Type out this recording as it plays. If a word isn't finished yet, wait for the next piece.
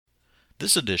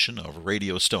This edition of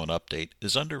Radio Stone Update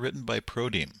is underwritten by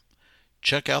Prodeem.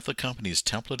 Check out the company's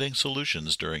templating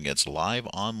solutions during its live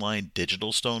online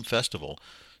Digital Stone Festival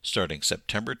starting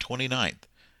September 29th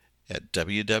at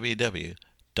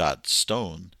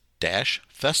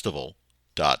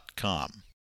www.stone-festival.com.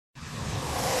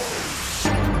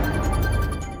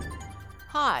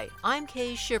 Hi, I'm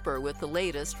Kay Shipper with the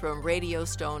latest from Radio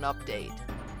Stone Update.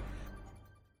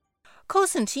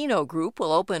 Cosentino Group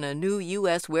will open a new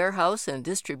U.S. warehouse and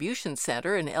distribution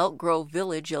center in Elk Grove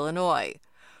Village, Illinois.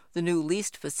 The new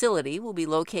leased facility will be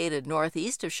located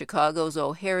northeast of Chicago's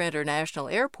O'Hare International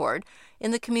Airport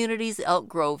in the community's Elk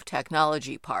Grove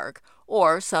Technology Park,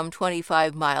 or some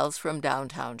 25 miles from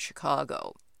downtown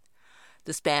Chicago.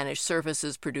 The Spanish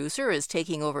services producer is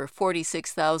taking over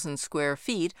 46,000 square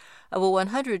feet of a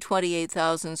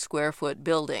 128,000 square foot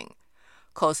building.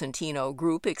 Cosentino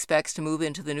Group expects to move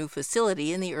into the new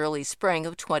facility in the early spring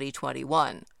of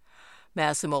 2021.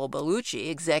 Massimo Bellucci,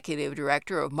 Executive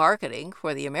Director of Marketing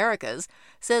for the Americas,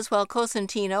 says while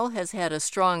Cosentino has had a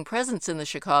strong presence in the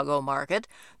Chicago market,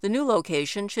 the new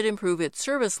location should improve its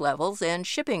service levels and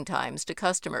shipping times to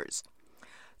customers.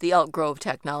 The Elk Grove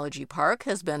Technology Park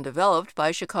has been developed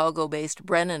by Chicago-based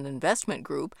Brennan Investment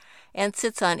Group and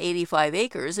sits on 85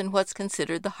 acres in what's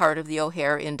considered the heart of the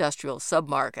O'Hare industrial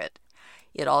submarket.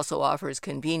 It also offers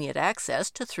convenient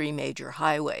access to 3 major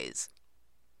highways.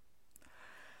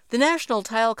 The National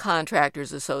Tile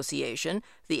Contractors Association,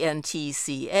 the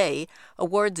NTCA,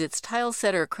 awards its Tile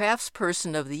Setter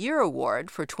Craftsperson of the Year award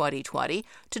for 2020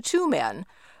 to 2 men,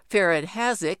 Farid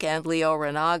Hazik and Leo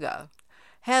Renaga.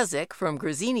 Hazik, from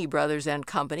Grazzini Brothers and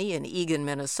Company in Eagan,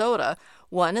 Minnesota,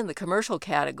 won in the commercial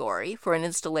category for an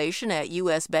installation at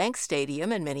U.S. Bank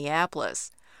Stadium in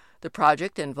Minneapolis. The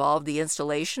project involved the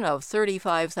installation of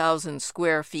 35,000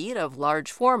 square feet of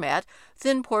large-format,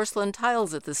 thin porcelain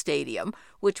tiles at the stadium,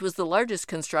 which was the largest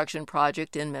construction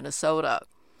project in Minnesota.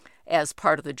 As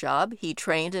part of the job, he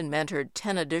trained and mentored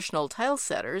 10 additional tile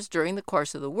setters during the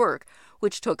course of the work,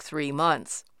 which took 3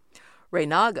 months.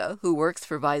 Renaga, who works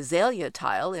for Visalia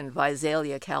Tile in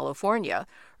Visalia, California,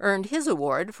 earned his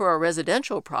award for a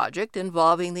residential project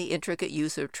involving the intricate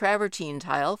use of travertine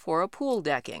tile for a pool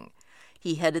decking.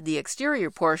 He headed the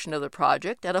exterior portion of the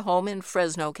project at a home in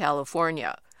Fresno,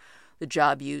 California. The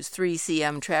job used 3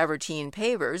 cm travertine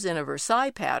pavers in a Versailles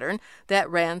pattern that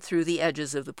ran through the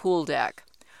edges of the pool deck.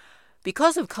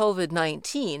 Because of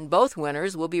COVID-19, both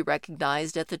winners will be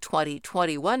recognized at the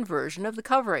 2021 version of the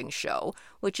Covering Show,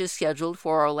 which is scheduled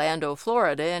for Orlando,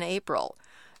 Florida in April.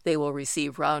 They will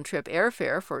receive round-trip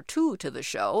airfare for 2 to the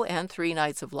show and 3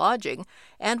 nights of lodging,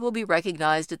 and will be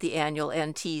recognized at the annual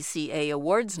NTCA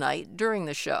Awards Night during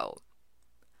the show.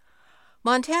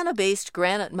 Montana-based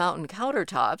Granite Mountain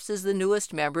Countertops is the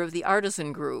newest member of the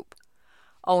Artisan Group.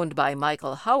 Owned by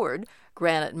Michael Howard,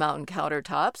 Granite Mountain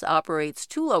Countertops operates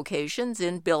 2 locations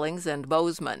in Billings and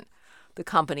Bozeman. The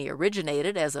company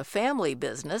originated as a family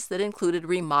business that included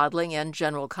remodeling and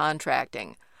general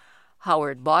contracting.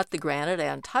 Howard bought the granite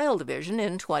and tile division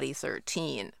in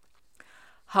 2013.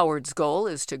 Howard's goal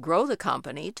is to grow the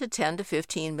company to $10 to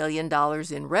 $15 million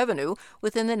in revenue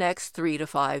within the next 3 to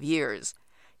 5 years.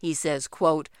 He says,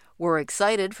 quote, "We're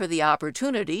excited for the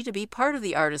opportunity to be part of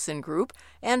the Artisan Group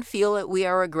and feel that we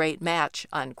are a great match,"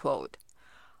 unquote.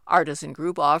 Artisan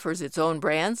Group offers its own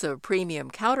brands of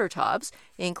premium countertops,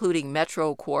 including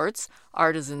Metro Quartz,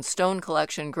 Artisan Stone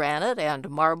Collection Granite and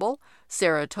Marble,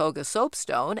 Saratoga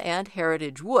Soapstone, and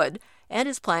Heritage Wood, and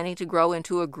is planning to grow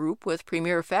into a group with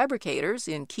premier fabricators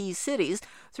in key cities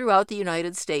throughout the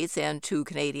United States and 2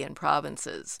 Canadian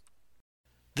provinces.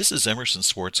 This is Emerson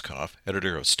Schwarzkopf,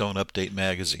 editor of Stone Update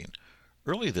magazine.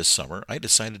 Early this summer, I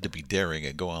decided to be daring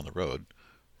and go on the road,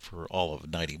 for all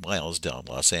of 90 miles down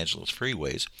Los Angeles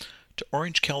freeways, to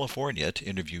Orange, California to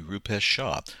interview Rupesh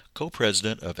Shah,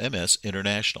 co-president of MS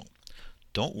International.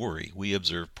 Don't worry, we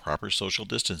observed proper social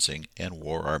distancing and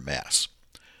wore our masks.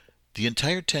 The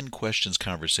entire 10 questions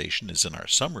conversation is in our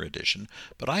summer edition,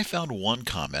 but I found one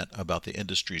comment about the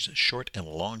industry's short and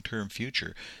long-term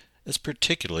future as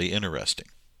particularly interesting.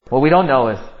 What we don't know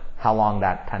is how long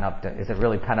that is it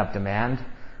really pent-up demand,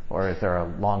 or is there a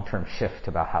long-term shift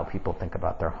about how people think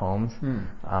about their homes?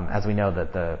 As we know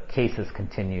that the cases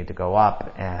continue to go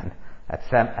up, and at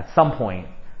some point,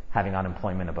 having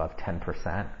unemployment above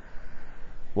 10%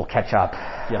 will catch up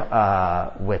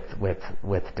with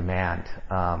demand.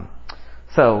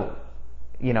 So,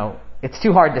 it's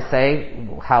too hard to say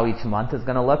how each month is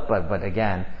going to look, but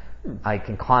again, I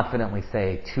can confidently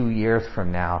say 2 years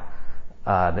from now,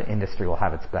 the industry will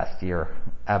have its best year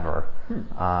ever,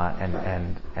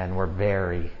 and we're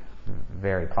very,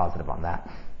 very positive on that.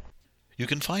 You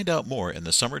can find out more in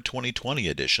the summer 2020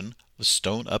 edition of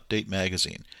Stone Update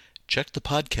magazine. Check the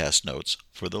podcast notes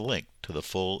for the link to the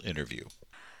full interview.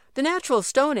 The Natural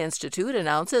Stone Institute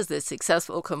announces the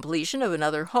successful completion of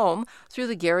another home through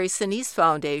the Gary Sinise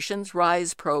Foundation's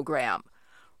RISE program.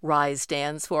 RISE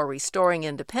stands for Restoring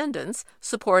Independence,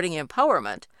 Supporting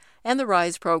Empowerment, and the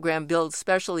RISE program builds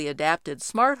specially adapted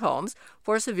smart homes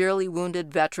for severely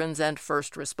wounded veterans and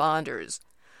first responders.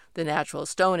 The Natural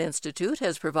Stone Institute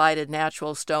has provided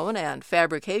natural stone and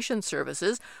fabrication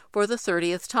services for the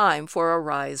 30th time for a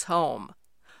RISE home.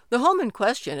 The home in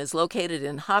question is located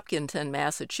in Hopkinton,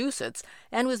 Massachusetts,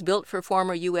 and was built for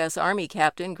former U.S. Army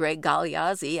Captain Greg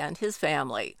Galeazzi and his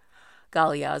family.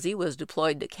 Galeazzi was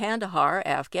deployed to Kandahar,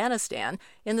 Afghanistan,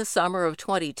 in the summer of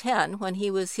 2010 when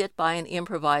he was hit by an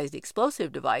improvised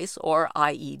explosive device, or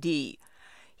IED.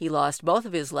 He lost both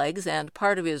of his legs and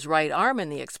part of his right arm in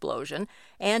the explosion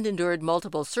and endured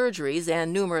multiple surgeries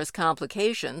and numerous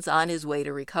complications on his way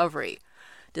to recovery.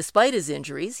 Despite his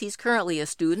injuries, he's currently a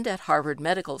student at Harvard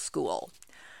Medical School.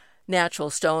 Natural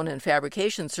stone and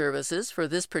fabrication services for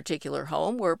this particular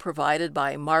home were provided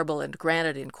by Marble and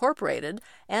Granite Incorporated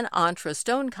and Entra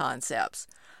Stone Concepts.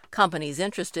 Companies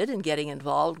interested in getting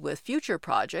involved with future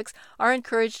projects are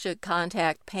encouraged to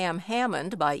contact Pam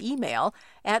Hammond by email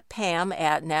at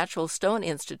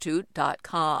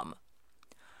pam@naturalstoneinstitute.com.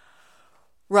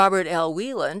 Robert L.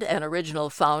 Wieland, an original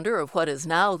founder of what is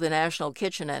now the National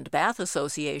Kitchen and Bath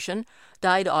Association,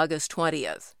 died August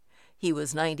 20th. He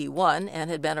was 91 and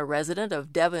had been a resident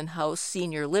of Devon House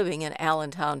Senior Living in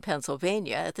Allentown,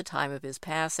 Pennsylvania at the time of his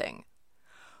passing.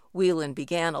 Wieland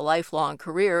began a lifelong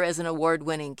career as an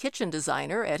award-winning kitchen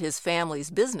designer at his family's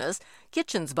business,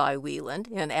 Kitchens by Wieland,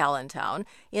 in Allentown,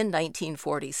 in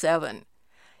 1947.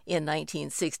 In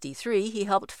 1963, he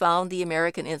helped found the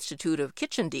American Institute of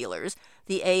Kitchen Dealers,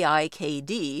 the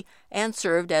AIKD, and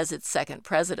served as its second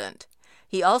president.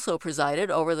 He also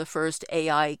presided over the first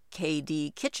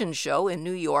AIKD Kitchen Show in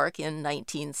New York in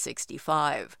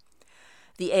 1965.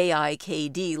 The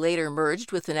AIKD later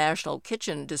merged with the National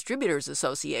Kitchen Distributors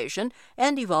Association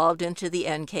and evolved into the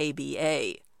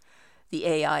NKBA. The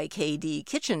AIKD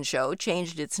Kitchen Show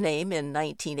changed its name in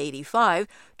 1985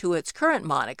 to its current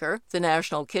moniker, the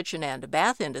National Kitchen and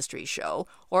Bath Industry Show,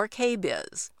 or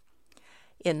KBIS.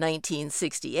 In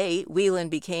 1968,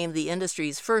 Wieland became the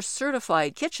industry's first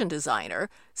certified kitchen designer,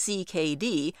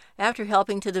 CKD, after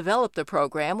helping to develop the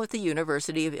program with the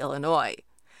University of Illinois.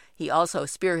 He also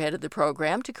spearheaded the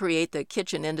program to create the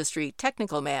kitchen industry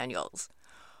technical manuals.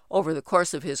 Over the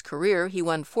course of his career, he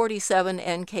won 47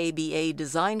 NKBA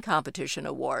Design Competition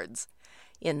awards.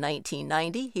 In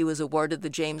 1990, he was awarded the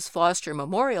James Foster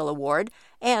Memorial Award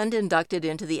and inducted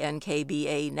into the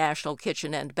NKBA National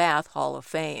Kitchen and Bath Hall of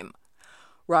Fame.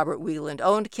 Robert Wieland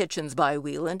owned Kitchens by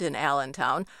Wieland in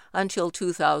Allentown until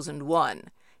 2001.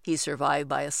 He's survived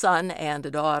by a son and a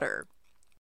daughter.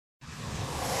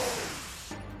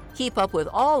 Keep up with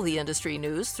all the industry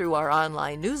news through our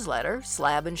online newsletter,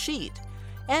 Slab and Sheet.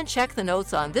 And check the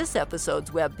notes on this episode's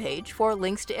webpage for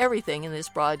links to everything in this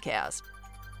broadcast.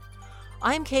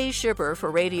 I'm Kay Shipper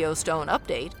for Radio Stone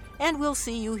Update, and we'll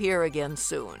see you here again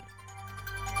soon.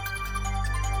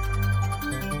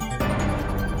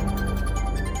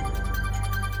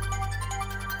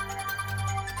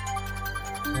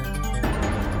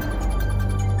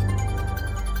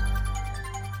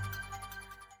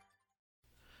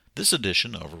 This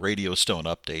edition of Radio Stone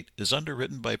Update is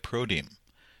underwritten by Prodeem.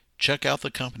 Check out the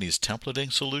company's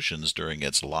templating solutions during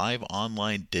its live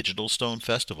online Digital Stone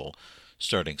Festival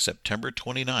starting September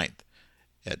 29th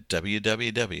at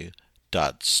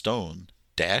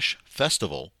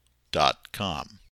www.stone-festival.com.